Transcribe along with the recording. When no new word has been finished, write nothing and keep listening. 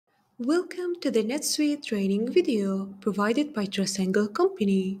Welcome to the NetSuite training video provided by Triangle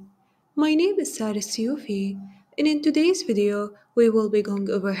Company. My name is Sarah Siufi, and in today's video, we will be going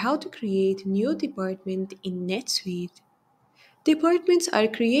over how to create a new department in NetSuite. Departments are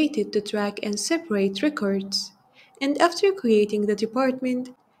created to track and separate records, and after creating the department,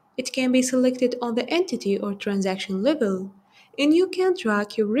 it can be selected on the entity or transaction level, and you can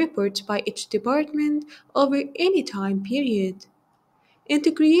track your reports by each department over any time period. And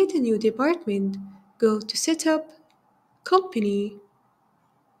to create a new department, go to Setup, Company,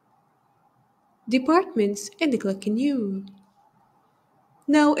 Departments, and click New.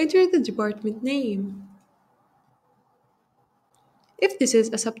 Now enter the department name. If this is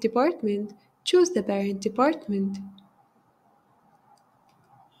a subdepartment, choose the parent department.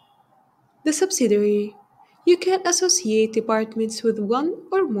 The subsidiary. You can associate departments with one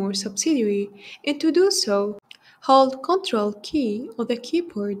or more subsidiary, and to do so, hold Ctrl key on the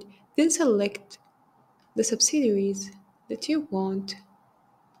keyboard, then select the subsidiaries that you want.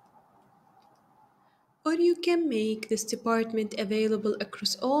 Or you can make this department available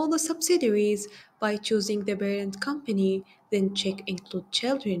across all the subsidiaries by choosing the parent company, then check Include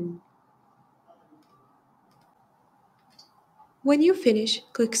Children. When you finish,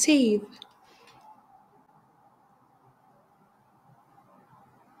 click Save.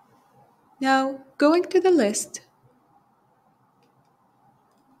 Now, going to the list,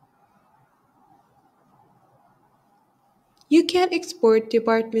 you can export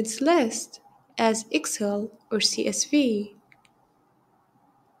departments list as Excel or CSV.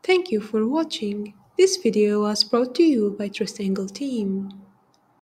 Thank you for watching. This video was brought to you by Triangle team.